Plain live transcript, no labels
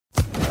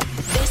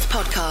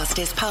podcast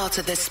is part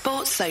of the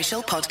Sports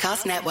Social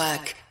Podcast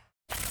Network.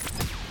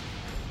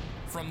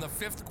 From the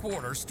Fifth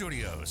Quarter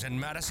Studios in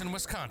Madison,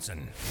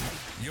 Wisconsin,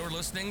 you're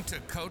listening to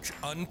Coach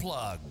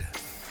Unplugged.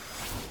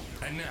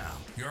 And now,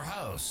 your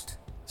host,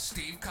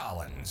 Steve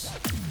Collins.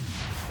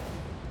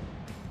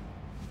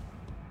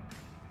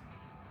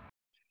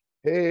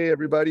 Hey,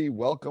 everybody.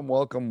 Welcome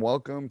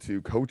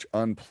to Coach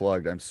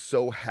Unplugged. I'm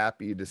so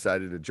happy you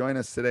decided to join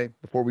us today.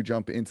 Before we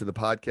jump into the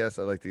podcast,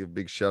 I'd like to give a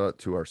big shout out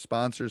to our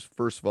sponsors.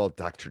 First of all,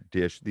 Dr.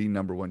 Dish, the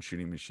 #1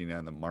 shooting machine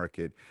on the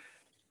market.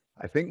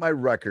 I think my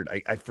record,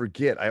 I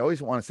forget. I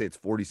always want to say it's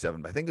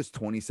 47, but I think it's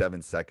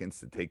 27 seconds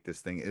to take this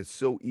thing. It's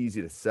so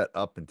easy to set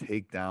up and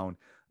take down.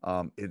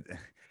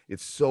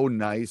 It's so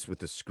nice with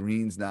the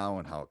screens now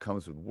and how it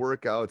comes with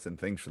workouts and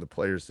things for the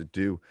players to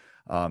do.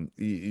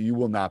 You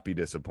will not be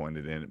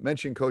disappointed in it.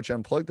 Mention Coach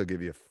Unplugged, they'll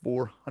give you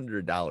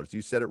 $400.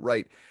 You said it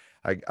right.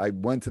 I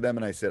went to them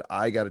and I said,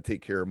 I got to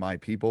take care of my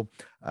people.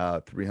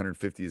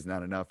 350 is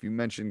not enough. You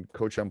mentioned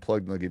Coach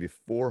Unplugged, and they'll give you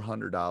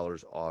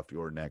 $400 off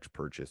your next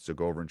purchase. So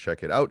go over and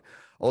check it out.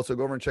 Also,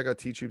 go over and check out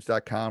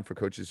teachhoops.com for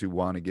coaches who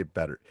want to get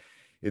better.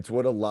 It's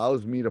what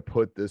allows me to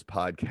put this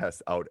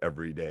podcast out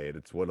every day.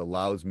 It's what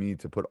allows me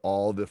to put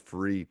all the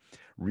free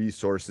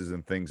resources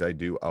and things I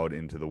do out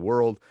into the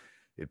world.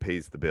 It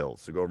pays the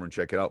bills. So go over and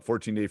check it out.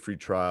 14-day free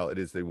trial. It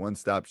is the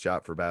one-stop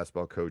shop for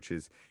basketball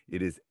coaches.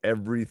 It is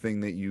everything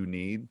that you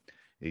need.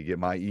 You get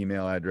my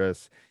email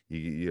address.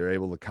 You're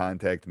able to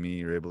contact me.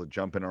 You're able to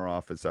jump in our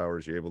office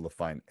hours. You're able to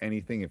find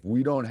anything. If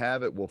we don't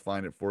have it, we'll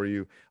find it for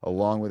you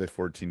along with a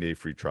 14-day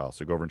free trial.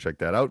 So go over and check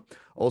that out.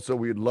 Also,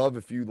 we'd love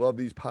if you love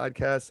these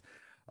podcasts.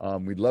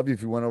 We'd love you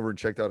if you went over and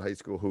checked out High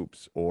School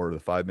Hoops or the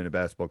 5-Minute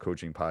Basketball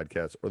Coaching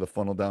Podcast or the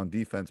Funnel Down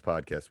Defense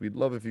Podcast. We'd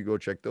love if you go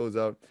check those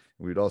out.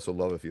 We'd also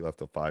love if you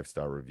left a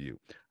 5-star review.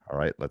 All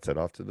right, let's head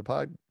off to the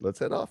pod. Let's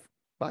head off.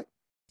 Bye.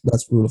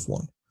 That's rule of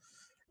 1.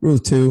 Rule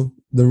 2,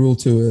 the rule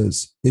 2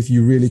 is if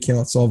you really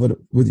cannot solve it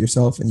with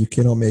yourself and you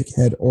cannot make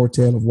head or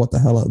tail of what the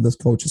hell this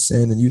coach is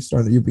saying and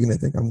you begin to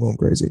think I'm going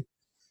crazy,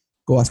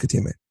 go ask a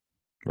teammate.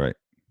 Right.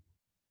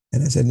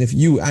 And I said, and if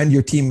you and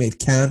your teammate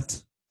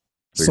can't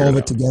solve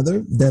it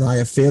together, then I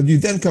have failed you.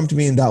 Then come to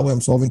me, and that way I'm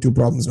solving 2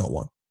 problems, not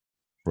 1.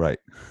 Right.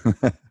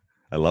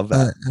 I love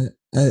that.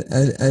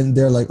 And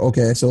they're like,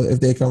 okay, so if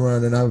they come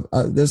around and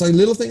there's like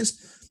little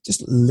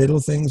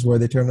things where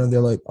they turn around, they're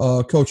like,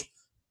 coach,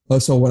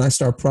 so when I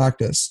start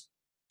practice,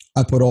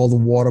 I put all the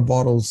water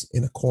bottles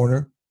in a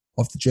corner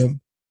of the gym,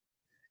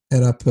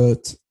 and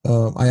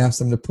I asked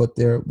them to put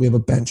we have a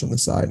bench on the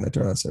side, and I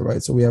turn around and say,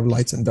 right, so we have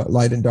light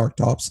and dark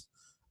tops.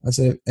 I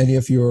said, any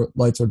of your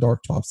lights or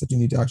dark tops that you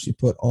need to actually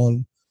put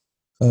on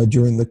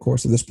during the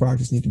course of this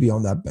practice need to be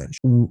on that bench.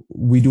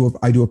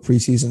 I do a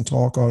preseason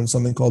talk on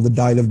something called the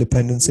diet of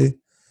dependency,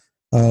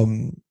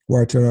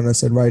 where I turn around and I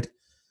said, right,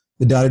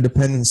 the diet of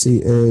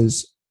dependency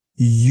is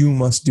you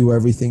must do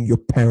everything. Your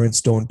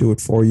parents don't do it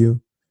for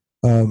you.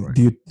 Right.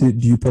 Do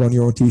you put on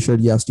your own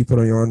t-shirt? Yes. Do you put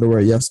on your underwear?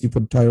 Yes. Do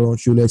you tie your own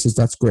shoelaces?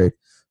 That's great.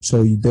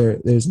 So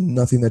there's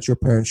nothing that your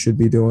parents should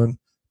be doing.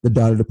 The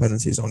diet of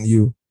dependency is on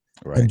you.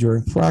 Right. And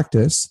during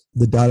practice,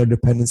 the data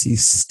dependency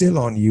is still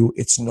on you.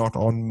 It's not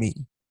on me.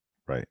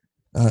 Right.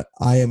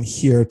 I am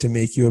here to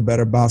make you a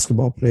better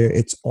basketball player.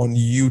 It's on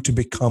you to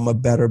become a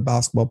better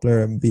basketball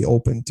player and be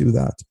open to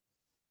that.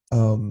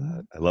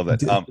 I love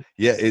that.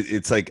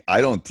 It's like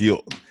I don't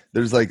deal.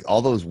 There's like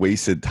all those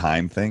wasted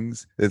time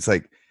things. It's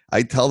like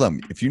I tell them,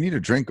 if you need a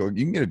drink, you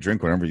can get a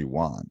drink whenever you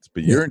want,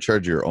 but you're in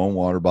charge of your own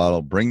water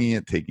bottle, bringing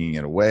it, taking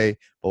it away,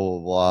 blah, blah,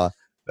 blah.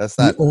 That's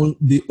not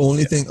the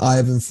only thing I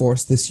have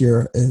enforced this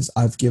year is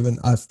I've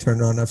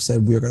turned around, I've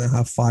said we're going to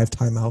have 5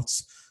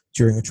 timeouts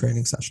during a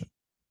training session.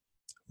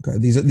 Okay.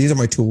 These are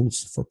my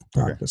tools for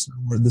practice.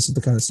 Okay. This is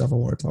the kind of stuff I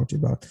want to talk to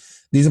you about.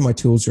 These are my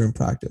tools during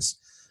practice.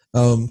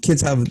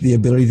 Kids have the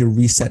ability to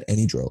reset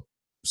any drill.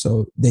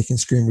 So they can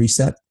scream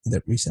reset,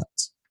 that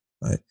resets,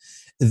 right?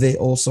 They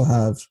also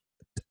have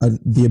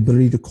the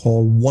ability to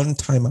call 1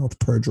 timeout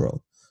per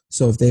drill.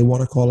 So if they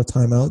want to call a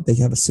timeout, they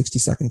have a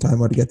 60-second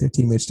timeout to get their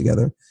teammates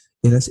together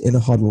in a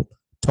huddle,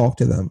 talk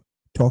to them,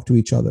 talk to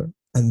each other,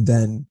 and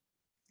then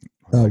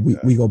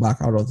we go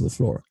back out onto the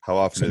floor. How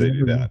often do they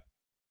do that?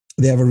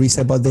 They have a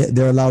reset, but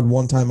they're allowed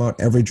 1 timeout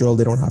every drill.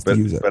 They don't have to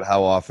use it. But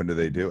how often do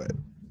they do it?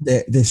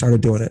 They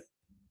started doing it.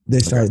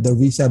 The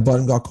reset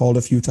button got called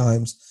a few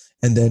times,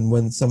 and then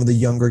when some of the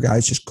younger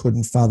guys just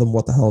couldn't fathom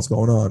what the hell's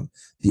going on,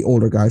 the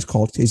older guys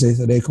called. They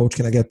said, "Hey, coach,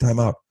 can I get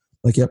timeout?"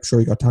 Like, yep, sure,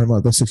 you got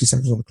timeout. There's 60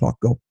 seconds on the clock.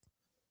 Go.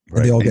 Right.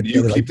 And they all get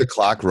together. You keep the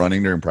clock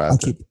running during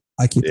practice.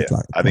 I keep the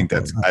clock. I think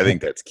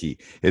that's key.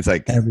 It's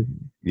like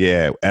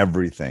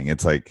everything.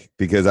 It's like,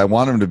 because I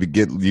want them to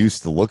get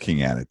used to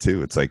looking at it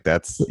too. It's like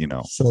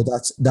So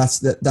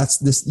that's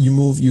this.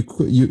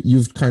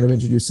 You've kind of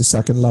introduced the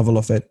second level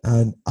of it,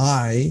 and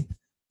I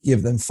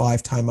give them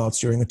 5 timeouts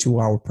during a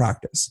 2-hour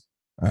practice.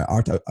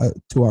 Our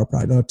 2-hour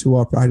practice. Now,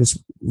 2-hour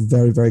practice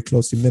very, very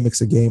closely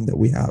mimics a game that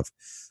we have.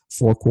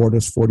 4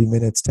 quarters, 40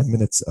 minutes, 10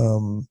 minutes.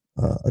 10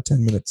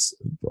 minutes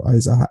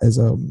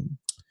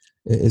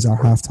is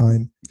our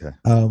halftime. Okay.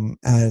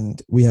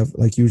 And we have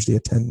like usually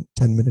a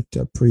 10-minute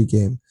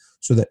pre-game,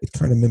 so that it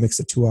kind of mimics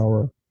a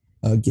 2-hour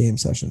game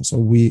session. So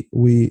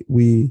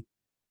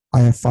I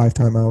have 5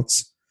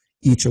 timeouts,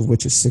 each of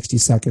which is 60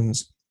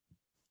 seconds.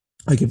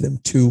 I give them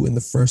 2 in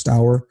the first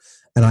hour,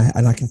 and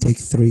I can take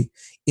 3.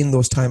 In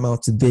those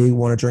timeouts, they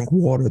want to drink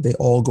water. They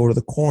all go to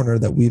the corner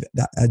that we've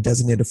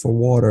designated for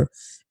water,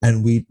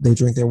 and they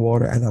drink their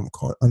water,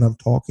 and I'm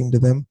talking to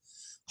them.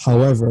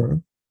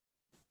 However,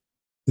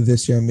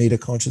 this year I made a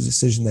conscious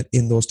decision that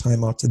in those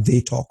timeouts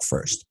they talk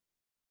first.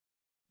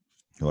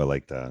 Oh, I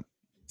like that.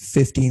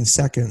 15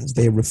 seconds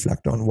they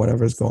reflect on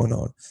whatever's going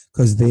on,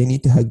 because they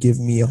need to give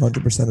me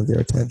 100% of their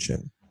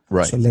attention.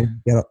 Right. So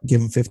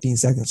give them 15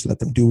 seconds to let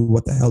them do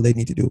what the hell they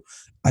need to do.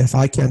 If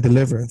I can't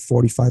deliver in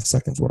 45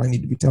 seconds what I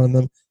need to be telling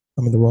them,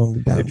 I'm in the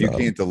wrong damn If you job.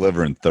 can't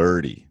deliver in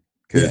 30,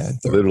 because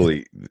 30.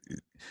 literally,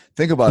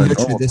 think about it.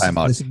 Normal This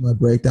timeout. is my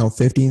breakdown.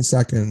 15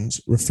 seconds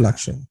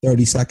reflection.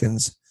 30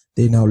 seconds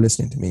they now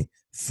listening to me.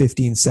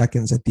 15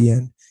 seconds at the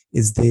end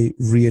is they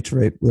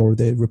reiterate or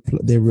they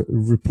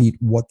repeat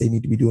what they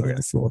need to be doing on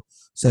the floor.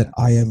 So that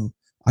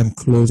I'm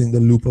closing the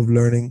loop of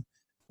learning,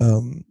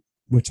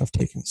 which I've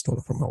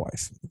stolen from my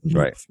wife.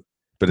 Right.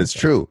 But it's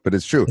true.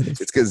 It's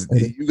because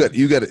we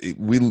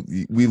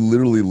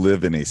literally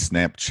live in a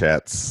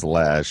Snapchat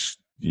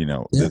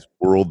 / this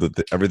world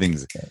that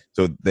everything's,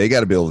 so they got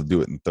to be able to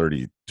do it in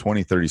 30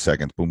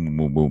 seconds. Boom, boom,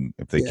 boom, boom.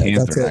 If they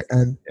can't, they're not.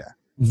 And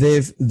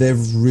they've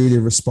really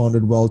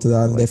responded well to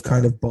that, and they've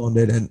kind of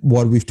bonded. And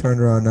what we've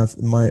turned around,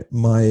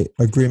 my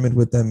agreement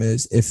with them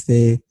is if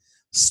they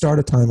start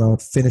a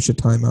timeout, finish a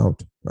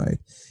timeout, right?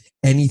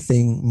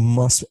 Anything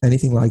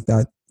like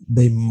that,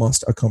 they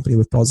must accompany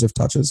with positive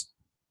touches.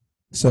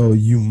 So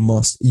you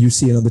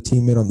see another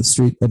teammate on the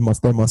street, there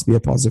must be a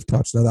positive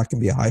touch. Now that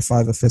can be a high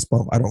five, a fist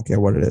bump, I don't care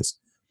what it is,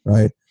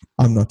 right?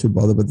 I'm not too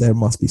bothered, but there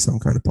must be some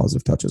kind of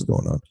positive touches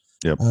going on.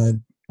 Yep.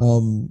 And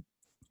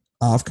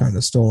I've kind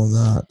of stolen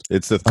that.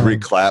 It's the 3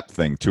 clap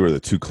thing too, or the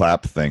 2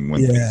 clap thing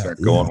when things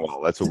aren't going well.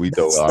 That's what we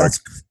do.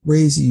 That's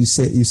crazy. You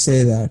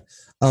say that.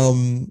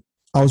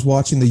 I was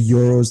watching the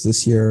Euros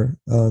this year.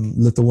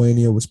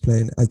 Lithuania was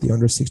playing at the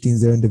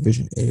under-16s. They're in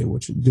Division A,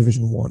 which is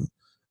Division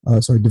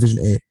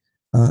A,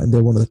 and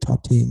they're one of the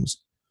top teams.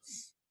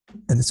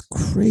 And it's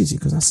crazy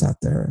because I sat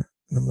there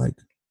and I'm like,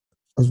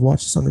 I was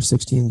watching this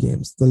under-16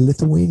 games. The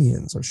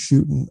Lithuanians are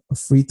shooting a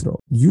free throw.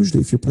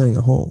 Usually, if you're playing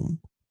at home,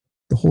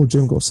 the whole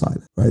gym goes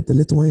silent, right? The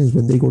Lithuanians,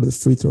 when they go to the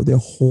free throw, their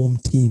home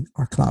team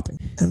are clapping.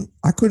 And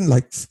I couldn't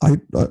I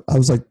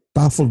was like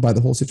baffled by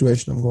the whole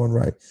situation. I'm going,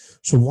 right.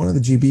 So one of the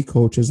GB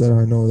coaches that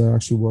I know that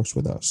actually works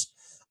with us,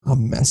 I'll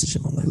message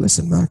him. I'm like,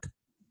 listen, Mac,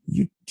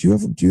 do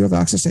you have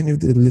access to any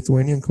of the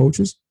Lithuanian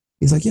coaches?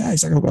 He's like, yeah.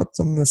 He's like, I've got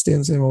someone that stay in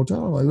the same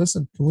hotel. I'm like,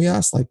 listen, can we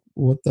ask like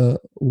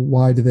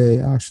why do they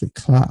actually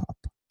clap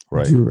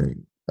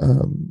during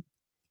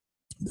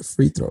the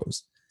free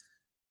throws?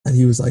 And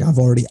he was like, I've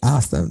already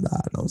asked them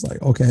that. And I was like,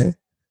 okay.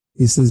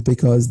 He says,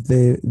 because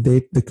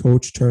the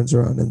coach turns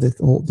around and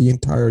the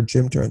entire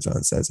gym turns around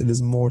and says it is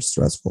more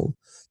stressful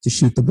to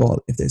shoot the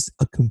ball if there's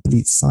a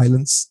complete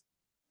silence.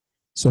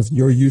 So if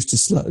you're used to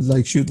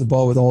like shoot the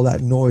ball with all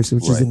that noise,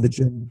 which is in the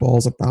gym,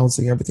 balls are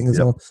bouncing, everything is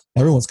all,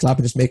 everyone's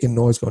clapping, just making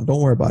noise, going,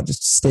 don't worry about it,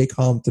 just stay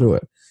calm through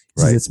it.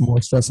 Right. It's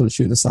more stressful to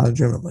shoot in the silent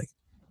gym. I'm like,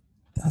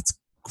 that's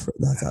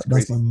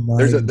my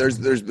mind.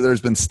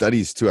 There's been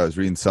studies too. I was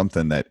reading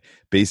something that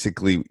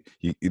basically by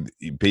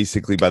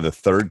the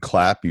 3rd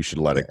clap you should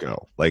let it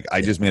go. Like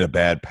I just made a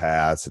bad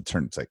pass. It's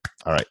like,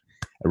 all right,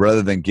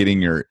 rather than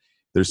getting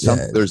there's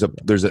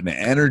an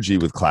energy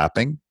with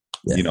clapping.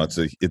 Yeah.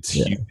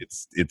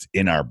 It's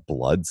in our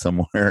blood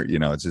somewhere.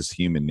 It's just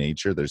human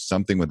nature. There's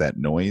something with that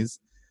noise.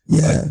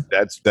 Yeah,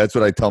 that's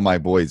what I tell my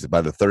boys.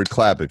 By the 3rd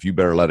clap, if you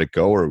better let it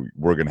go, or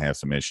we're gonna have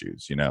some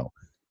issues.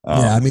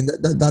 I mean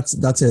that's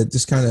it.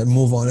 Just kind of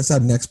move on. It's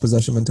that next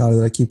possession mentality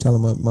that I keep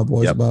telling my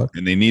boys about.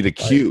 And they need a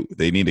cue.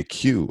 They need a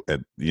cue.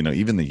 At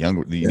even the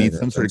younger, you need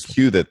some sort of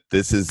cue that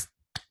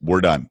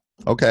we're done.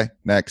 Okay,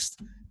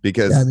 next.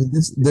 Because I mean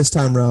this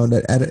time around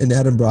in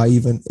Edinburgh,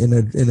 even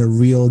in a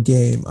real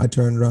game, I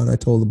turned around. I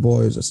told the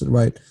boys, I said,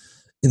 right,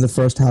 in the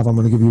first half, I'm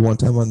going to give you 1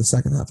 timeout. In the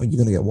second half, you're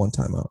going to get 1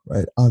 timeout.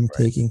 Right? I'm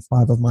taking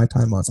 5 of my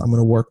timeouts. I'm going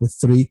to work with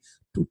 3.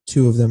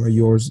 2 of them are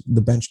yours.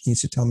 The bench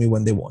needs to tell me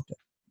when they want it.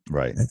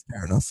 Right. And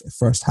fair enough.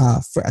 First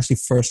half,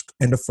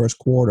 end of first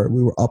quarter,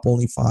 we were up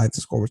only 5.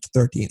 The score was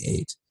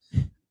 13-8.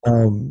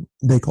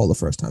 They called the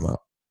first time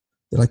out.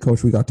 They're like,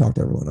 Coach, we got to talk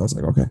to everyone. I was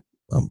like, okay,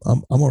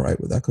 I'm all right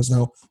with that, because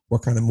now we're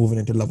kind of moving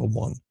into level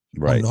 1.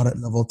 Right. I'm not at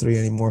level 3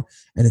 anymore.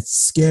 And it's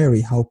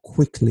scary how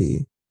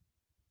quickly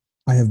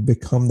I have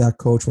become that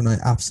coach when I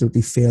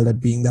absolutely failed at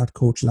being that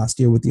coach last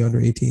year with the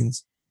under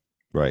 18s.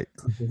 Right.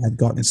 Had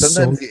gotten and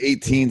sometimes the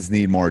 18s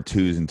need more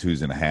 2s and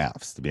 2s and a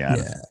halves, to be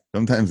honest. Yeah.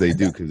 Sometimes they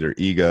do, because they're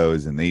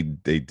egos, and they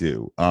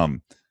do. We're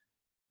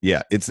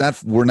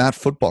not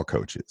football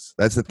coaches.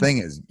 That's the thing,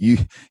 is you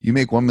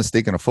make one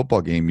mistake in a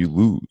football game, you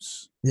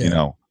lose.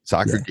 Yeah.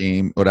 soccer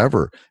game,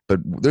 whatever. But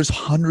there's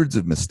hundreds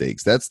of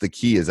mistakes. That's the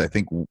key. Is I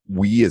think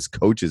we as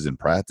coaches in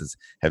practice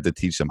have to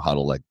teach them how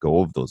to let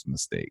go of those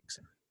mistakes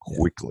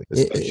quickly.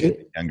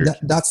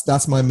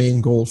 That's my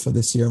main goal for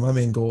this year. My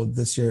main goal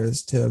this year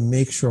is to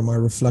make sure my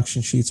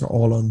reflection sheets are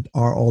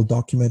all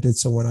documented.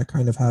 So when I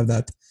kind of have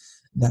that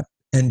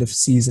end of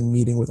season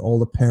meeting with all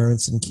the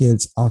parents and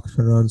kids, I'll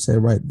turn around and say,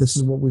 right, this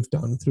is what we've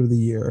done through the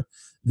year.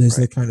 There's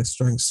the kind of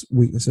strengths,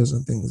 weaknesses,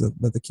 and things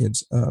that the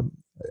kids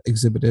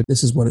exhibited.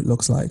 This is what it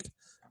looks like.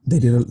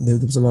 There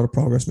was a lot of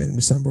progress made in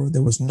December.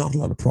 There was not a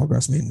lot of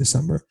progress made in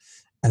December.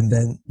 And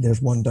then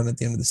there's one done at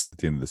the end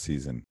of the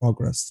season.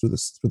 Progress through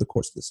the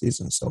course of the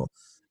season. So,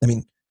 I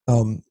mean,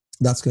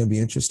 that's going to be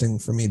interesting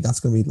for me. That's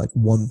going to be like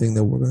one thing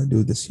that we're going to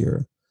do this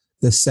year.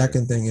 The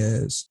second thing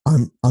is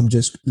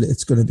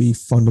it's going to be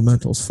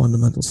fundamentals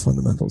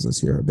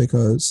this year,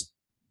 because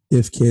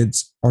if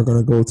kids are going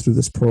to go through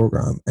this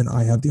program and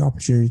I have the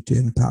opportunity to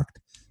impact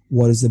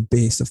what is the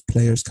base of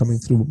players coming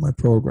through my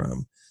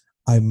program,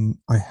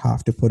 I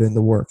have to put in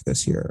the work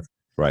this year,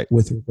 right,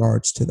 with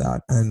regards to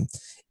that. And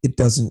it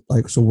doesn't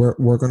so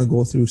we're going to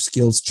go through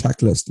skills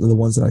checklist, the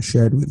ones that I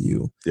shared with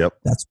you. Yep,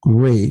 that's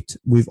great.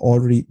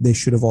 They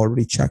should have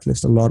already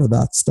checklisted a lot of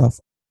that stuff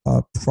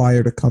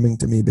prior to coming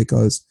to me,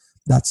 because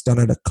that's done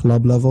at a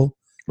club level.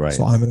 Right.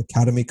 So I'm an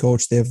academy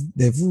coach. They've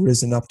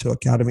risen up to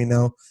academy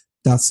now.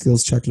 That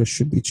skills checklist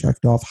should be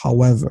checked off.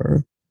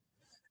 However,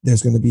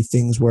 there's going to be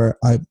things where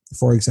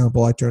for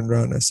example, I turned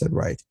around and I said,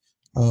 right,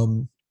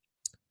 do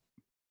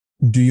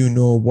you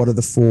know what are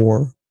the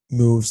 4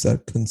 moves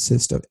that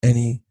consist of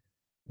any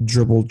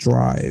dribble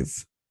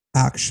drive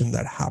action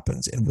that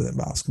happens within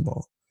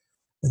basketball?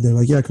 And they're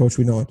like, yeah, coach,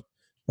 we know it.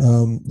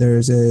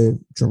 There's a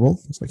dribble.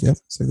 It's like, yeah.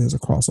 It's like, there's a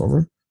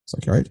crossover. It's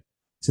like, all right.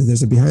 He said,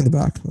 there's a behind the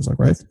back. I was like,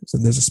 right. I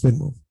said, there's a spin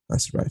move. I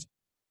said, right.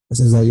 I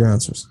said, is that your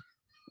answers?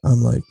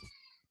 I'm like,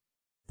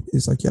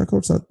 he's like, yeah,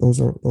 coach, those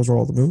are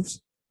all the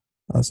moves.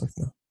 I was like,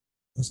 no.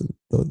 I said,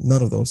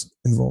 none of those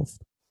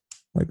involved.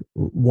 Like,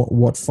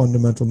 what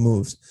fundamental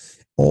moves?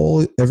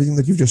 Everything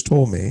that you've just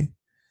told me,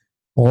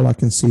 all I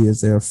can see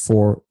is there are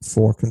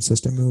four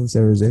consistent moves.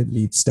 There is a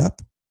lead step,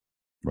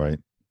 right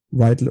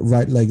leg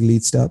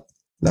lead step,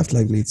 left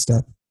leg lead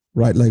step,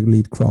 right leg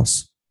lead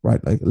cross,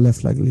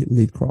 left leg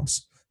lead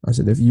cross. I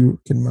said, if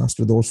you can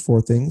master those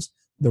 4 things,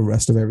 the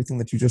rest of everything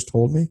that you just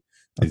told me,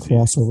 a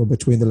crossover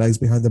between the legs,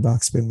 behind the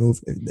back, spin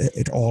move,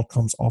 it all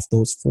comes off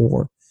those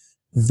 4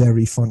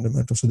 very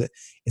fundamental. So that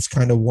it's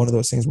kind of one of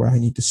those things where I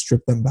need to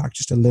strip them back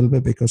just a little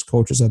bit, because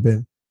coaches have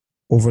been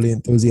overly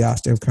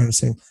enthusiastic of kind of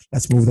saying,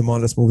 let's move them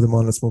on.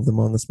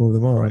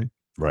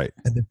 Right.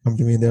 And they come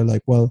to me and they're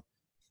like, well,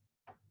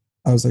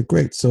 I was like,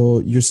 great. So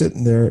you're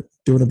sitting there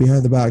doing a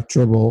behind the back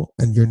dribble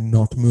and you're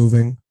not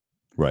moving.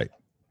 Right.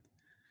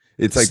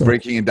 It's like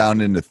breaking it down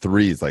into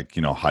 3s. Like,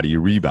 how do you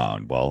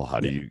rebound? Well,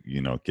 how do you,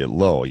 get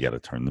low? You got to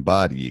turn the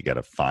body. You got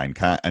to find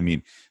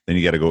then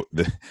you got to go.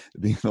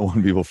 The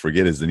one people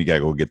forget is then you got to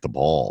go get the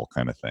ball,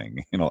 kind of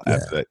thing.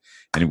 After that,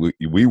 and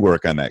we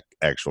work on that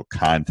actual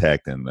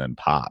contact and then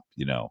pop.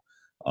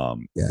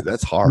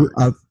 That's hard.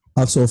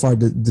 I've so far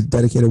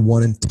dedicated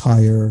one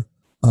entire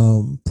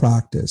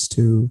practice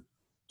to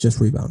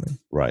just rebounding.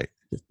 Right.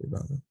 Just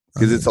rebounding.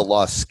 Because it's a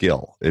lost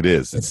skill. It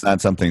is. It's not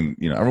something,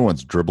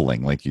 everyone's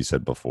dribbling, like you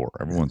said before.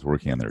 Everyone's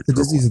working on their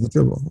dribble. The disease of the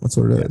dribble. That's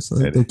what it is.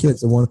 The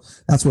kids,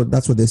 that's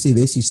what they see.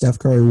 They see Steph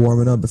Curry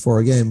warming up before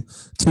a game,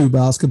 2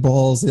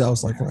 basketballs. I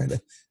was like, right.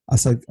 I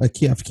said, I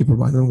have to keep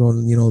reminding them,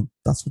 going,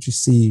 that's what you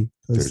see.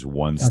 There's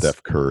one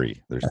Steph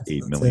Curry. There's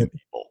 8 million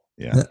people.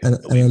 Yeah. And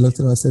I looked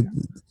at him,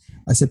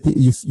 I said,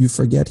 you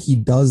forget he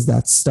does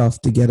that stuff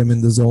to get him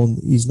in the zone.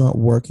 He's not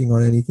working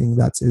on anything.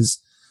 That's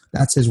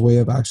his way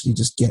of actually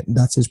just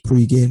that's his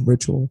pre-game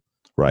ritual.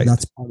 Right.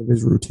 That's part of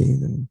his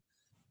routine.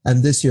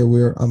 And this year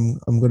I'm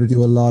going to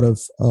do a lot of,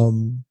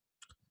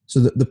 so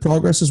the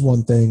progress is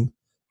one thing.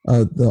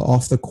 The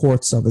off the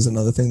court stuff is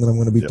another thing that I'm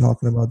going to be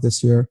talking about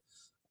this year.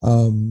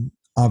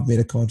 I've made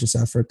a conscious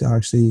effort to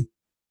actually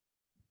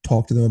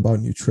talk to them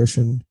about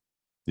nutrition.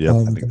 Yeah.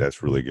 I think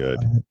that's really good.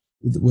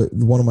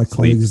 One of my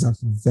colleagues is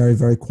actually very,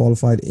 very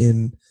qualified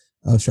in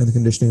strength and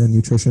conditioning and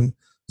nutrition.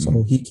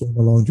 So he came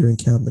along during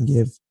camp and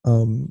gave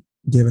an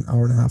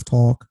 1.5-hour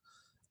talk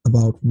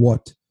about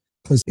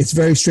because it's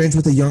very strange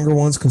with the younger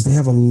ones, because they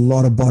have a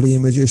lot of body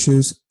image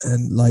issues,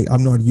 and like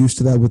I'm not used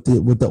to that with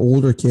the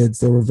older kids.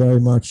 They were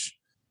very much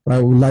right.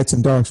 Lights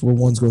and darks. Well,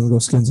 one's going to go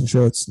skins and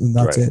shirts, and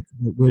that's it.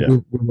 We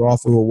were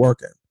off. We were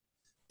working.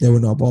 They were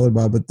not bothered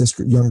by it. But this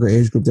younger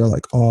age group, they're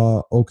like,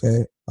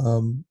 okay,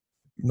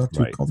 not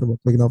too comfortable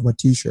taking off my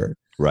t-shirt.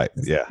 Right.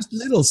 Yeah. Just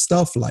little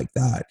stuff like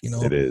that,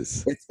 It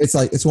is.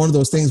 It's one of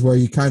those things where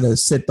you kind of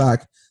sit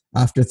back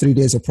after 3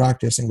 days of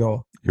practice and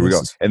go, here we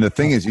go. And the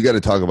thing is, you got to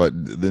talk about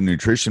the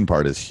nutrition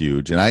part is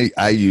huge. And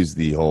I use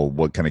the whole,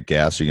 what kind of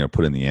gas are you going to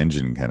put in the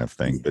engine kind of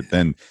thing. But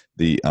then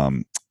the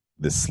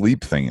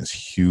sleep thing is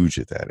huge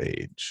at that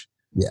age.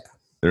 Yeah.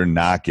 They're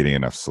not getting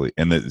enough sleep,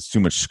 and it's too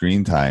much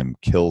screen time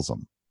kills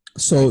them.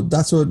 So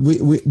that's what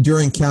we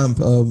during camp,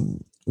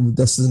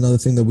 this is another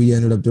thing that we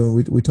ended up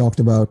doing. We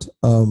talked about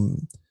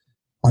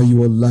are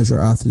you a leisure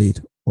athlete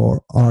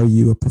or are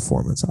you a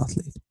performance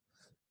athlete?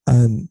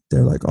 And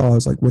they're like, oh,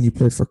 it's like when you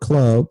played for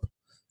club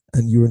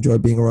and you enjoy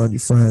being around your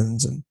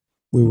friends, and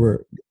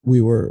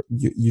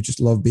you just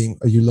love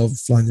you love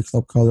flying your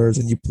club colors,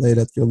 and you played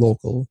at your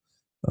local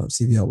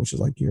CVL, which is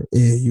like your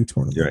AAU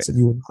tournaments, right. And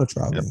you were not a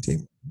traveling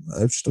team.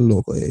 It was just a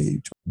local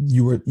AAU.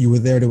 You were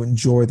there to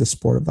enjoy the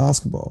sport of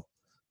basketball.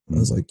 I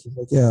was like,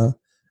 yeah.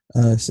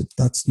 I said,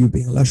 that's you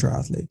being a leisure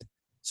athlete.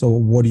 So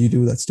what do you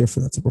do that's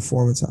different? That's a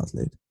performance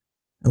athlete.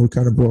 And we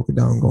kind of broke it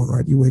down, going,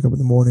 right, you wake up in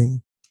the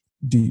morning,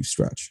 do you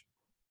stretch?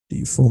 Do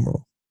you foam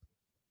roll?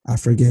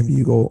 After a game, do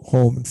you go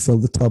home and fill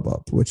the tub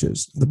up, which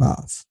is the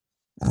bath,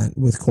 and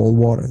with cold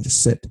water, and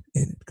just sit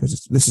in it?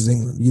 Because this is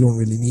England. You don't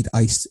really need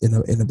ice in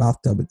a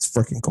bathtub. It's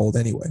freaking cold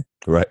anyway.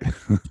 Right.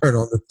 turn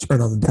on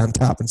the damn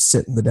tap and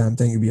sit in the damn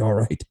thing. You'll be all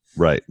right.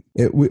 Right.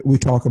 We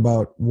talk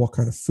about what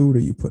kind of food are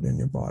you putting in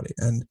your body.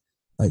 And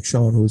like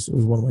Sean, who was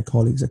one of my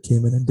colleagues that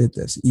came in and did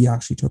this, he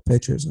actually took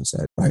pictures and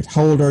said, right,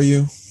 how old are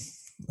you?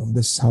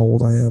 This is how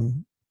old I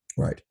am.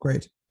 Right,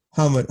 great.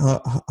 How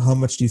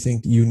much do you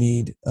think you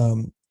need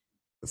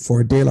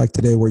for a day like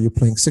today where you're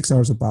playing 6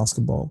 hours of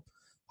basketball?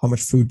 How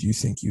much food do you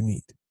think you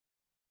need?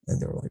 And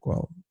they were like,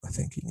 well, I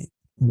think you need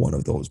one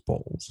of those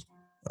bowls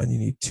and you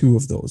need two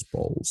of those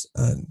bowls.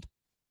 And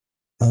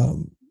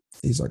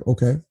he's like,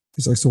 okay.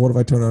 He's like, so what if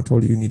I turned around and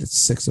told you needed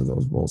 6 of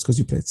those bowls because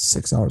you played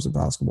 6 hours of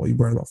basketball? You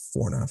burn about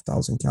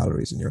 4,500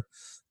 calories, and you're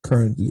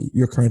currently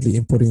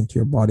inputting into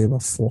your body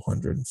about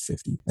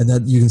 450. And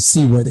that you can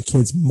see where the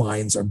kids'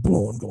 minds are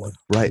blown, going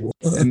right.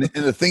 And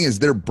the thing is,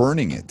 they're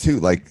burning it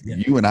too. Like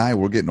you and I,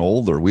 we're getting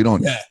older. We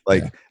don't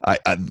I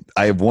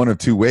have one of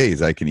two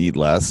ways. I can eat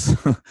less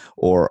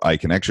or I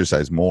can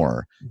exercise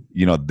more.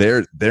 You know,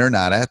 they're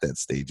not at that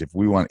stage. If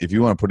you want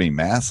to put any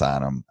mass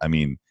on them, I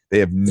mean, they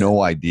have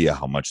no idea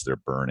how much they're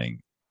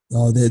burning.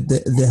 No, they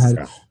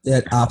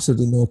had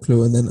absolutely no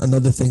clue. And then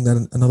another thing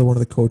that one of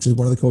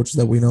the coaches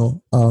that we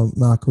know,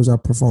 Mac, who's our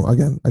performer.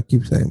 Again, I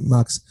keep saying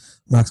Mac's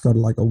got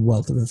like a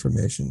wealth of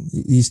information.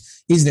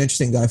 He's an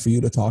interesting guy for you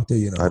to talk to.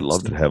 You know, I'd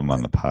love to have him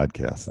on the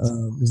podcast.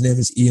 His name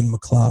is Ian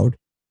McLeod.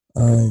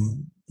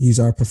 He's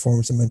our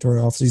performance and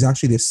mentoring officer. He's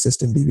actually the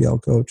assistant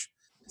BBL coach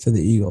for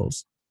the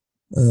Eagles.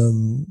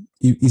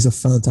 He's a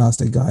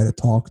fantastic guy to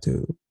talk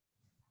to.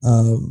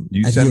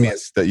 You send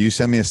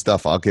me a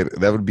stuff. I'll get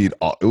that. Would be.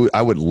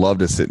 I would love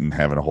to sit and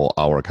have a whole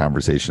hour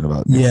conversation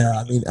about.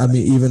 Yeah, I mean,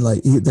 even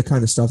like the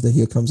kind of stuff that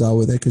he comes out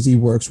with it, because he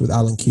works with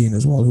Alan Keane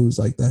as well, who's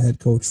like the head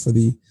coach for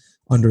the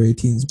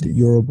under-18s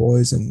Euro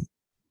boys, and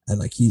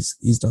like he's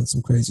done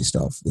some crazy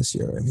stuff this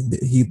year. I mean,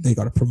 they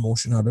got a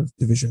promotion out of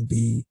Division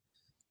B.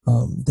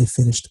 They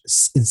finished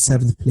in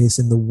 7th place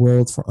in the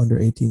world for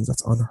under-18s.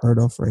 That's unheard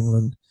of for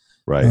England.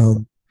 Right.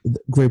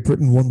 Great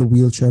Britain won the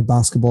wheelchair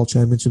basketball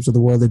championships of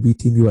the world. They beat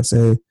Team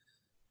USA.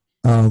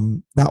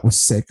 That was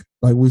sick.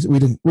 Like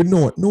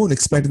no one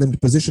expected them to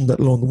position, let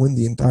alone to win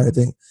the entire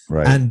thing,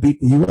 right, and beat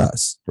the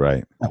US.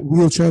 Right. At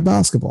wheelchair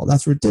basketball,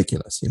 that's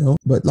ridiculous, you know.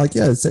 But like,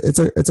 yeah,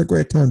 it's a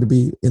great time to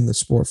be in the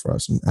sport for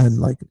us, and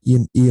like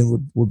Ian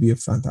would be a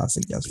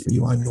fantastic guest for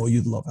you. I know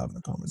you'd love having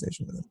a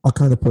conversation with him. I'll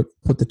kind of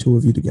put the two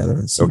of you together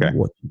and see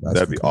what you guys.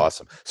 That'd be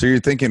awesome. So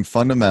you're thinking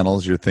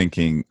fundamentals. You're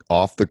thinking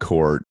off the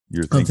court.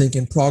 I'm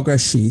thinking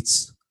progress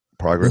sheets.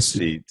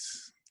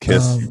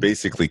 Kiss,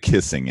 basically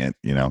kissing it,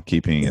 you know,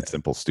 keeping it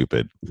simple,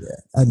 stupid. Yeah,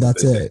 and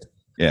that's it.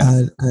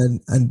 Yeah, and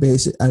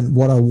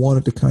what I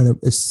wanted to kind of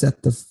is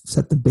set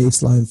the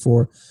baseline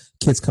for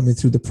kids coming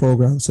through the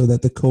program, so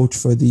that the coach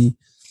for the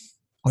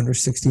under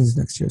 16s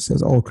next year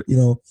says, "Oh, you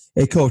know,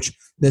 hey coach,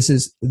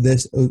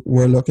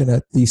 we're looking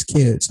at these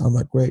kids." I'm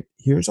like, "Great,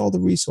 here's all the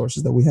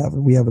resources that we have,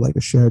 and we have like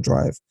a shared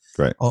drive,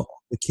 right, on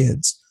the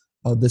kids.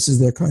 This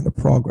is their kind of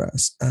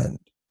progress, and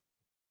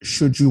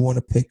should you want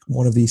to pick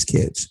one of these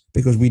kids,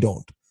 because we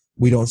don't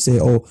say,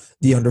 oh,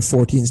 the under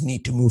 14s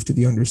need to move to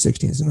the under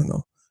 16s.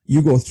 No.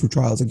 You go through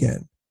trials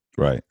again.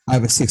 Right. I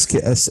have a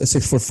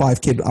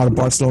 6'5" kid out of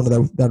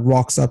Barcelona that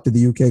rocks up to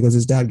the UK because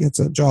his dad gets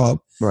a job.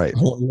 Right.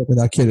 I want to look at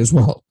that kid as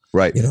well.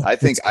 Right. You know, I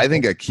think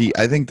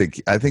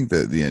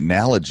the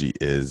analogy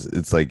is,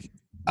 it's like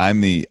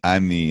I'm the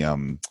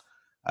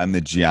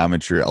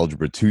geometry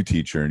algebra 2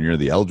 teacher and you're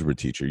the algebra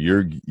teacher.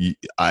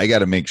 I got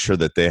to make sure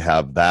that they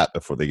have that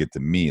before they get to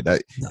me.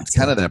 It's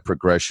kind of that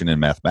progression in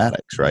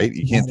mathematics, right?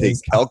 You can't take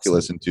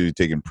calculus until you're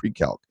taking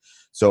pre-calc.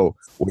 So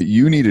what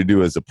you need to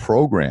do as a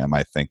program,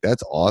 I think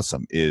that's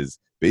awesome, is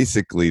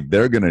basically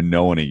they're going to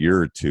know in a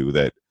year or two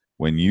that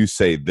when you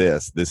say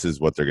this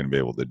is what they're going to be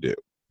able to do.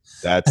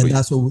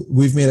 That's what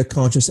we've made a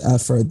conscious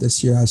effort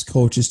this year as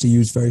coaches to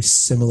use very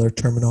similar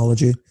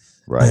terminology.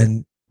 Right.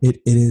 And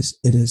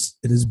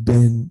it's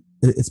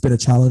been a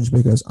challenge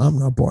because I'm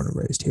not born and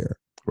raised here.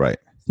 Right.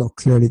 So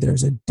clearly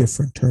there's a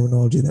different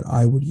terminology that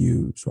I would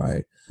use.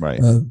 Right.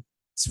 Right.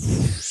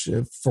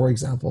 For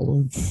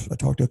example, I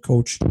talked to a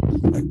coach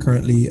that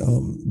currently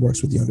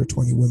works with the under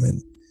 20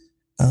 women,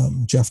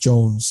 Jeff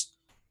Jones.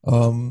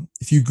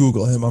 If you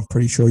Google him, I'm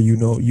pretty sure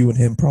you and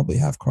him probably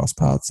have cross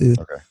paths.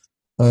 Okay.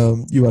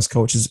 U.S.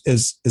 coach.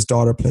 His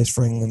daughter plays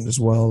for England as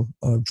well,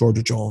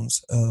 Georgia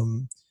Jones.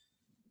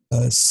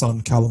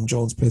 son, Callum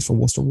Jones, plays for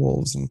Worcester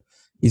Wolves, and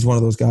he's one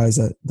of those guys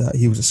that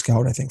he was a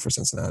scout, I think, for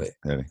Cincinnati.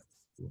 Really?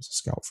 He was a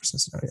scout for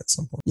Cincinnati at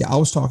some point. Yeah, I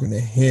was talking to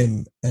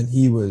him, and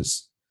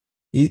he's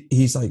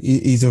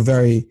a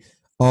very,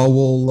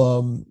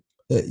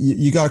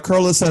 you got to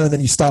curl this in and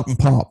then you stop and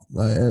pop,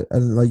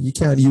 and like you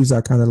can't use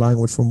that kind of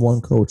language from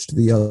one coach to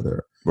the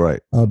other,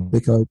 right?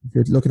 Because if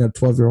you're looking at a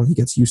 12-year-old, he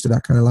gets used to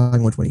that kind of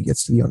language when he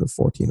gets to the under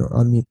 14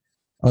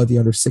 or the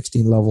under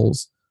 16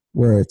 levels,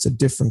 where it's a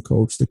different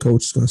coach. The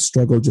coach is going to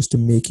struggle just to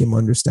make him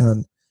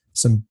understand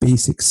some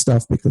basic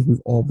stuff because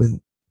we've all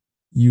been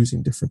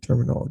using different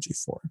terminology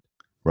for it.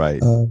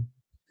 Right.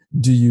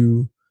 Do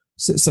you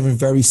something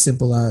very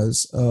simple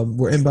as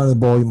we're inbounding the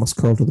ball, you must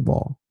curl to the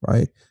ball,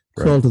 right?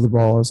 Curl to the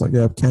ball is like,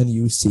 yeah, can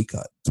you C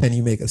cut? Can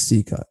you make a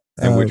C cut?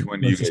 And which one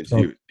do you guys use?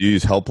 Do you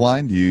use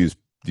Helpline? Do you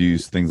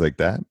use things like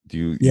that? We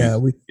use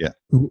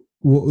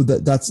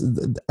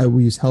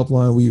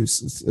Helpline. We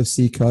use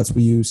C cuts.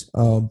 We use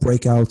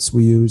breakouts.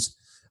 We use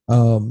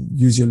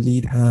your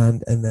lead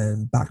hand and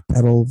then back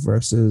pedal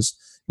versus,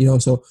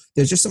 so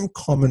there's just some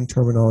common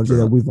terminology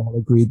that we've all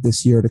agreed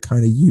this year to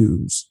kind of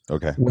use.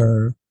 Okay.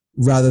 Where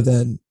rather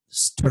than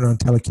turn on and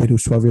tell a kid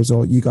who's 12 years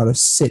old, you got to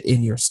sit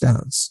in your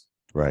stance.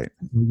 Right.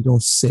 You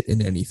don't sit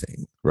in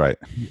anything. Right.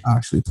 You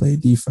actually play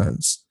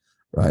defense,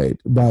 right?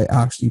 By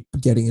actually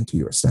getting into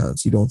your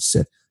stance. You don't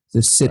sit.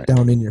 Just sit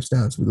down in your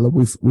stance.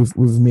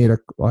 We've made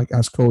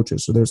as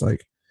coaches. So there's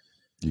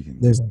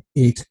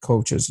 8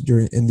 coaches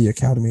in the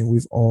academy, and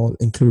we've all,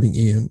 including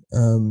Ian,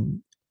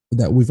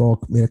 that we've all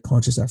made a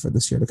conscious effort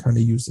this year to kind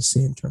of use the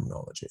same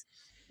terminology.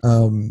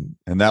 And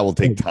that will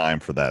take time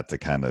for that to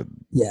kind of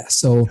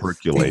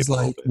percolate. Things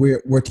like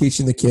we're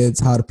teaching the kids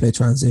how to play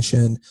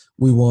transition.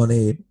 We want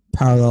a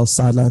parallel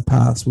sideline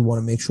pass. We want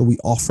to make sure we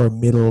offer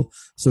middle.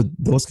 So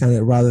those kind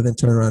of, rather than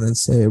turn around and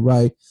say,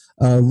 run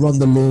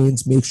the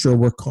lanes, make sure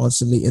we're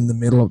constantly in the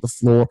middle of the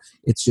floor.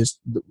 It's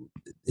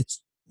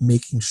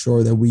making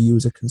sure that we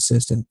use the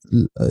consistent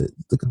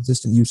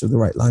use of the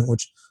right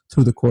language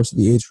through the course of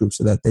the age group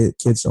so that the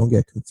kids don't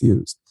get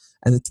confused.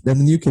 And then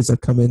the new kids that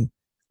come in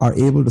are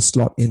able to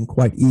slot in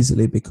quite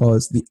easily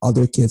because the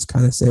other kids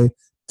kind of say,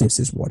 this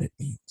is what it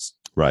means.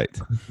 Right.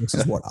 This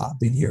is what I've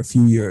been here a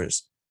few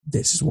years.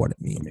 This is what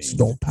it means.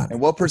 Don't panic. And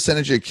what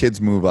percentage of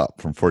kids move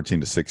up from 14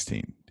 to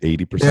 16?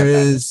 80%? There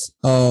is,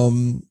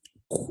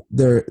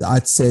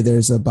 I'd say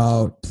there's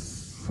about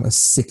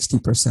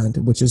 60%,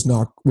 which is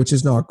not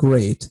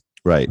great.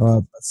 Right.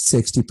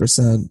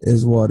 60%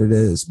 is what it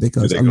is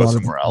because do they go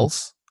somewhere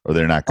else, or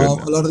they're not good. A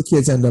lot of the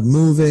kids end up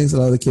moving.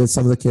 Some of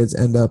the kids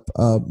end up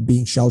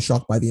being shell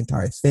shocked by the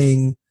entire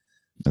thing.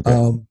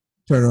 Okay.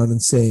 Turn around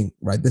and saying,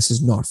 "Right, this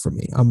is not for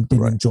me. I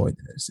didn't enjoy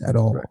this at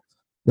all." Right.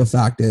 The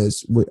fact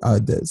is,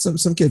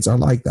 some kids are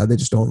like that. They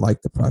just don't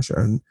like the pressure,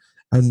 and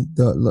I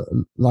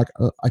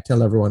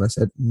tell everyone, I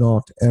said,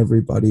 not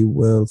everybody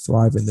will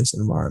thrive in this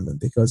environment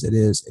because it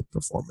is a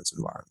performance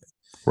environment.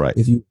 Right.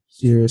 If you're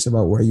serious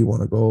about where you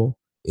want to go,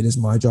 it is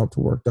my job to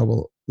work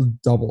double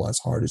as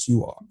hard as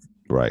you are.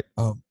 Right.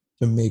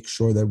 To make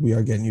sure that we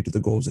are getting you to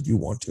the goals that you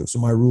want to. So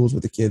my rules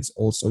with the kids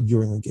also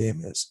during a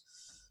game is,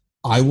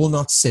 I will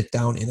not sit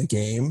down in a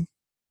game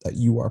that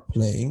you are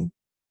playing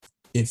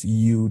if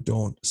you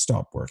don't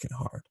stop working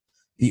hard.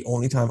 The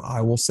only time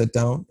I will sit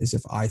down is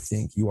if I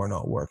think you are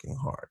not working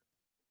hard.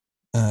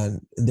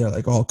 And they're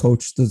like, "Oh,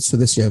 coach," so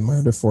this year my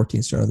under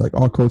 14 started like,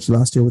 "Oh, coach,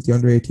 last year with the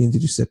under 18,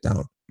 did you sit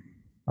down?"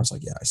 I was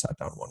like, "Yeah, I sat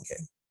down one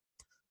game.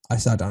 I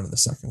sat down in the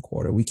second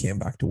quarter. We came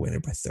back to win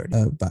it by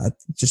 30. But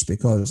just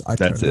because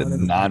that's it,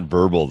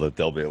 non-verbal that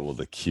they'll be able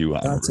to cue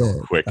on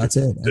real quick. That's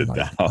it. Sit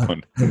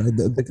down.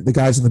 The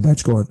guys on the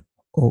bench going,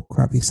 "Oh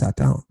crap, he sat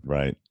down."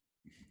 Right.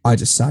 I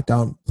just sat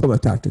down, put my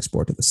tactics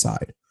board to the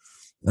side,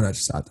 and I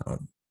just sat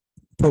down,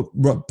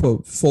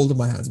 folded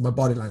my hands. My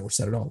body language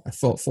said it all. I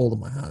folded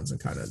my hands and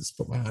kind of just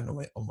put my hand on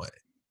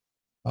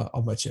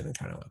my chin and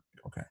kind of like,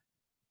 "Okay,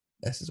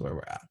 this is where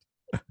we're at."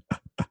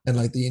 And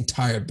like the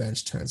entire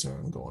bench turns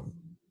around going,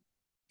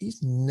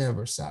 "He's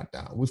never sat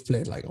down. We've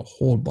played like a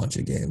whole bunch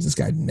of games. This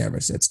guy never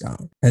sits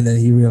down." And then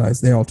he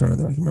realized they all turned.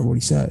 They're like, "Remember what he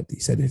said? He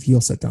said if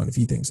he'll sit down if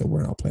he thinks that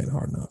we're not playing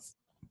hard enough."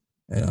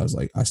 And I was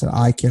like, I said,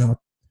 I can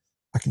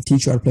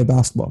teach you how to play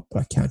basketball,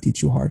 but I can't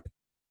teach you hard.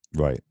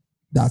 Right.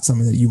 That's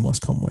something that you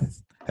must come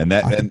with. And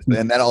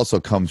that also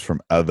comes from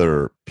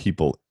other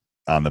people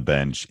on the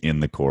bench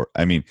in the court.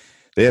 I mean,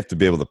 they have to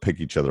be able to pick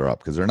each other up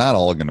because they're not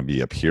all going to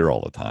be up here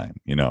all the time,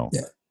 Yeah.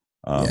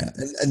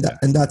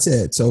 And that's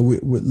it. So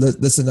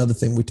this is another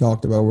thing we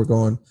talked about. We're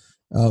going,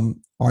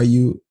 are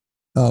you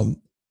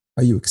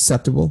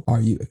acceptable? Are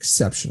you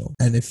exceptional?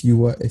 And if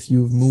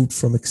you've moved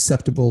from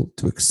acceptable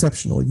to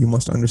exceptional, you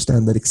must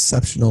understand that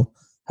exceptional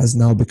has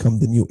now become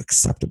the new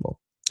acceptable.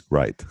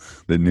 Right.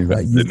 The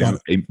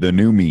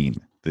new mean.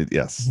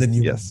 Yes.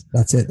 Yes.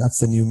 That's it. That's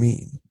the new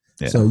mean.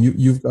 Yeah. So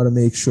you've got to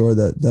make sure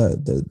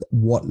that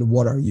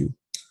what are you?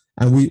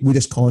 And we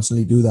just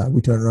constantly do that.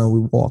 We turn around, we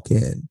walk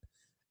in,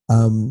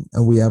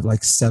 and we have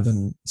like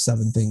seven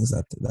things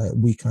that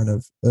we kind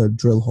of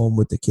drill home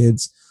with the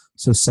kids.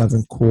 So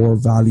 7 core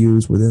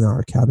values within our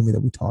academy that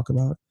we talk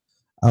about.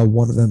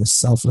 One of them is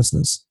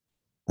selflessness,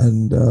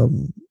 and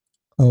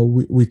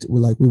we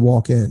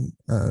walk in,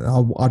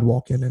 I'd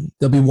walk in, and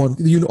there'll be one.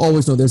 You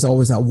always know there's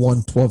always that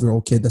one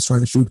 12-year-old kid that's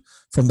trying to shoot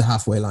from the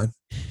halfway line.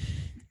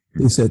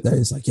 He said that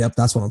he's like, yep,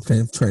 that's what I'm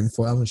training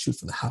for. I'm going to shoot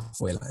from the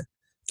halfway line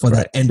for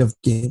that end of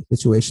game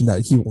situation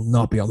that he will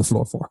not be on the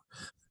floor for.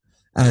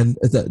 And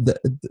at the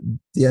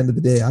end of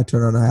the day, I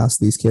turn around and I ask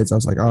these kids, I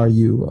was like, are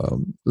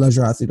you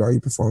leisure athlete or are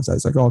you performance athlete?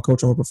 He's like, oh,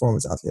 coach, I'm a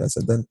performance athlete. I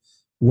said, then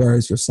where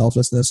is your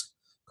selflessness?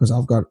 Because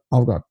I've got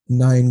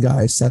 9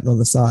 guys sitting on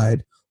the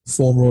side,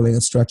 foam rolling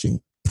and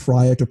stretching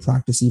prior to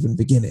practice even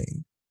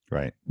beginning.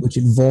 Right. Which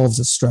involves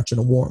a stretch and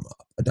a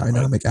warm-up, a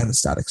dynamic and a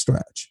static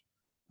stretch.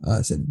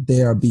 I said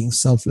they are being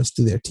selfless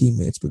to their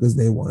teammates because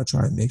they want to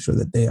try and make sure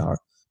that they are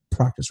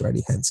practice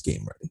ready, hence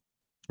game ready.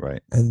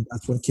 Right. And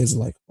that's when kids are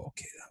like,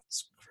 okay,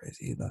 that's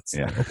crazy. That's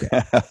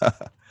okay.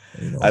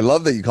 You know? I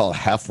love that you call it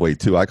halfway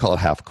too. I call it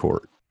half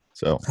court.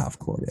 So half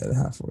court, the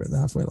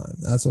halfway line.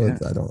 That's what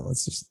I don't know.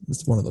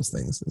 It's one of those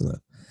things, isn't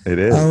it? It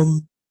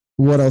is.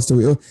 What else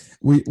do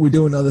we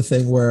do? Another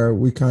thing where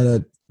we kind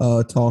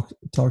of talk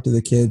to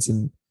the kids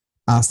and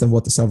ask them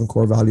what the 7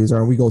 core values are,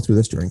 and we go through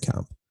this during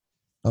camp.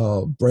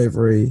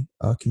 Bravery,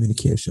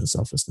 communication,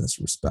 selflessness,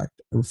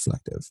 respect,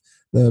 reflective.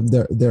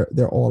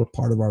 They're all a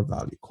part of our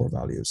core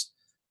values.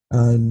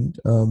 And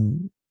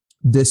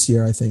this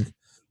year, I think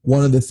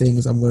one of the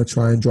things I'm going to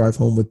try and drive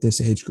home with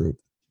this age group,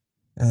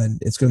 and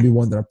it's going to be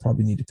one that I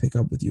probably need to pick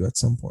up with you at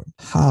some point.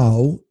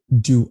 How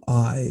do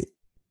I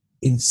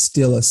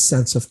instill a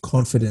sense of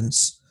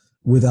confidence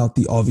without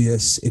the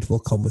obvious? It will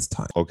come with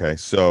time. Okay,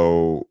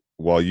 so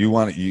while you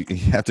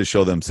have to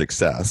show them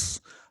success.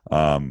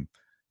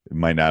 It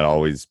might not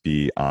always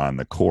be on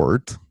the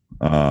court.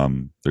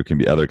 There can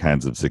be other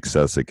kinds of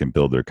success that can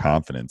build their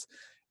confidence.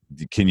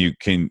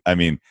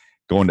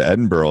 Going to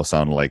Edinburgh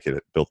sounded like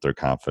it built their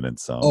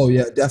confidence. Oh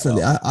yeah,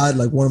 definitely. I had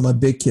like one of my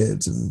big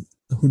kids and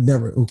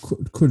who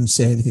couldn't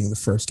say anything in the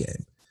first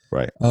game.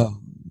 Right.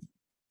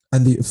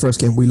 And the first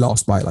game we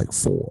lost by like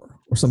 4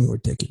 or something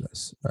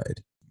ridiculous. Right.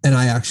 And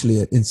I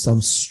actually, in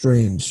some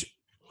strange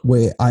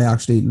way, I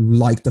actually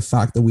liked the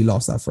fact that we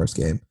lost that first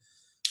game.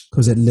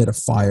 Because it lit a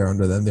fire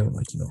under them. They were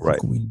like, how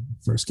can we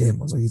first game?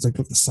 I was like, he's like,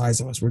 look the size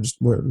of us.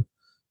 We're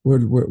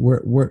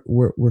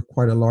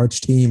quite a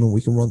large team, and we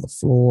can run the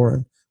floor,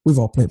 and we've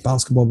all played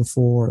basketball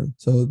before. And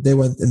so they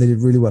went and they did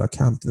really well at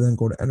camp to then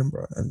go to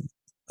Edinburgh and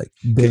like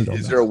build on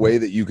that. Is there a way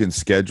that you can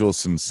schedule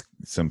some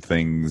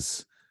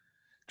things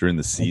during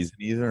the season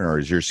either, or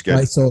is your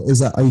schedule? Right, so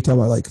are you talking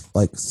about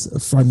like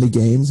friendly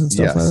games and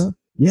stuff like that?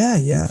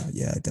 Yeah,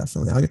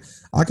 definitely.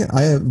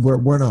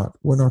 We're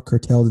not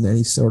curtailed in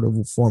any sort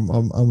of form.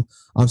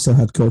 I'm still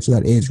head coach of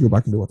that age group. I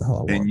can do what the hell I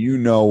want. And you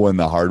know when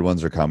the hard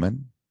ones are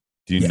coming?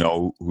 Do you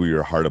know who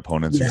your hard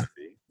opponents are going to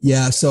be?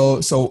 Yeah. So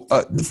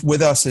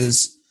with us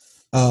is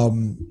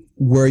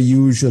we're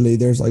usually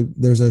there's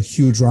a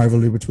huge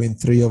rivalry between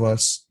 3 of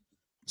us.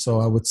 So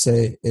I would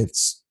say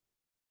it's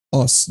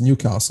us,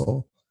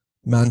 Newcastle,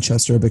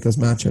 Manchester, because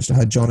Manchester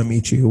had John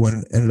Amici, who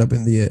ended up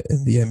in the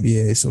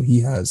NBA. So he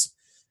has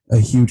a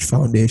huge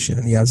foundation,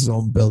 and he has his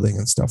own building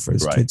and stuff for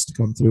his kids to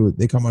come through.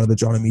 They come out of the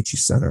John Amici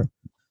Center,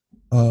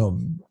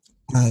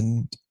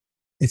 and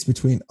it's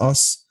between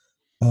us,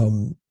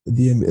 and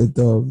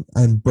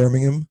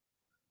Birmingham.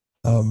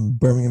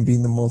 Birmingham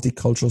being the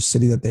multicultural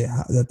city that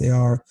they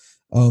are.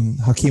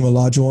 Hakeem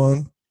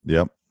Olajuwon.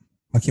 Yep.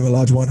 Hakeem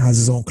Olajuwon has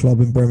his own club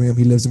in Birmingham.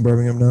 He lives in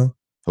Birmingham now.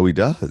 Oh, he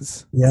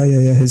does. Yeah.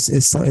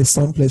 His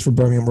son plays for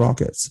Birmingham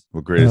Rockets.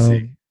 What grade is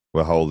he?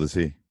 Well, how old is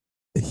he?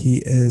 He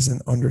is an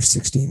under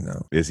 16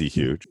 now. Is he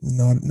huge?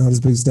 Not as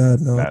big as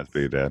Dad. No, not as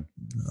big as Dad.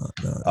 No,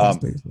 as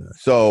big as Dad.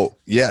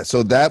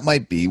 So that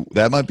might be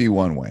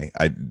one way.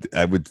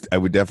 I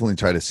would definitely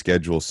try to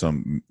schedule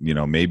some.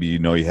 Maybe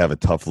you have a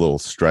tough little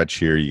stretch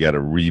here. You got to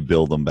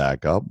rebuild them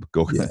back up.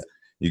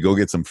 You go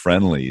get some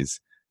friendlies.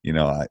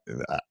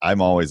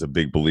 I'm always a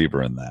big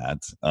believer in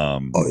that.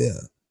 Oh yeah.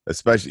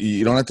 Especially,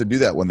 you don't have to do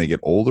that when they get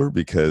older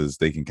because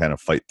they can kind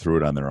of fight through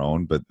it on their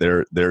own. But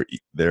they're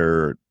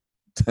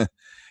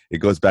it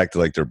goes back to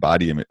like their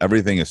body image.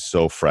 Everything is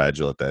so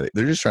fragile at that.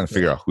 They're just trying to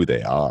figure out who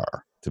they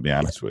are, to be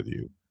honest with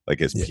you, like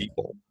as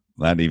people,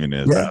 not even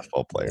as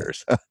basketball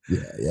players.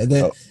 You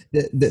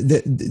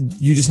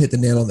just hit the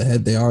nail on the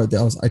head.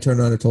 I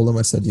turned around and told them,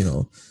 I said,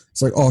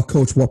 it's like, oh,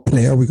 coach, what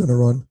play are we going to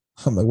run?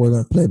 I'm like, we're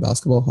going to play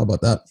basketball. How about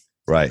that?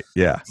 Right.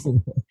 Yeah.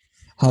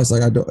 I was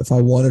like, if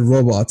I wanted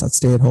robots, I'd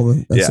stay at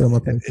home and sit on my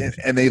pen.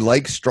 And they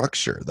like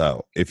structure,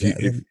 though. If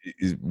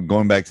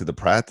going back to the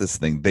practice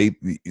thing,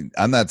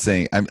 I'm not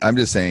saying, I'm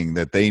just saying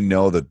that they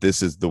know that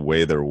this is the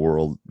way their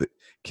world.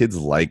 Kids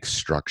like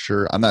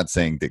structure. I'm not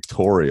saying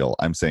dictatorial.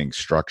 I'm saying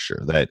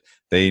structure. That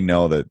they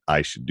know that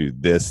I should do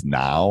this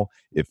now.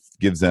 It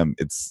gives them.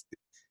 It's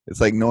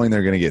like knowing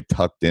they're going to get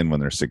tucked in when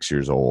they're 6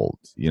 years old.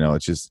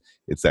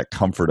 It's that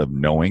comfort of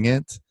knowing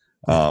it.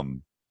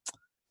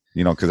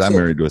 You know, because I'm So-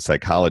 married to a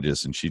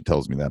psychologist, and she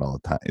tells me that all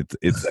the time.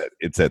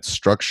 It's that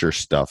structure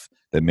stuff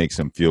that makes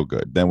them feel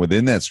good. Then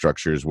within that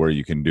structure is where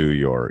you can do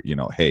your, you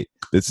know, hey,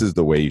 this is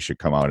the way you should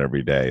come out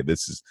every day.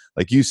 This is,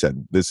 like you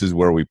said, this is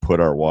where we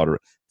put our water.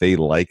 They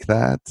like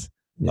that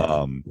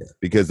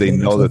because they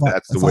know that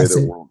that's the way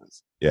their world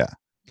is. Yeah.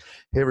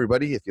 Hey,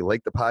 everybody, if you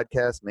like the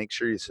podcast, make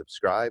sure you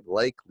subscribe,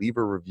 like, leave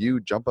a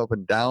review, jump up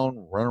and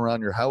down, run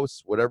around your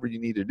house, whatever you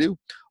need to do.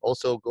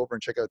 Also, go over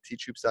and check out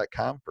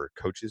teachhoops.com for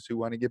coaches who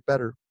want to get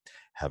better.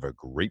 Have a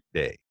great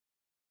day.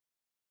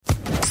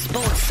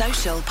 Sports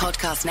Social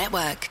Podcast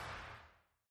Network.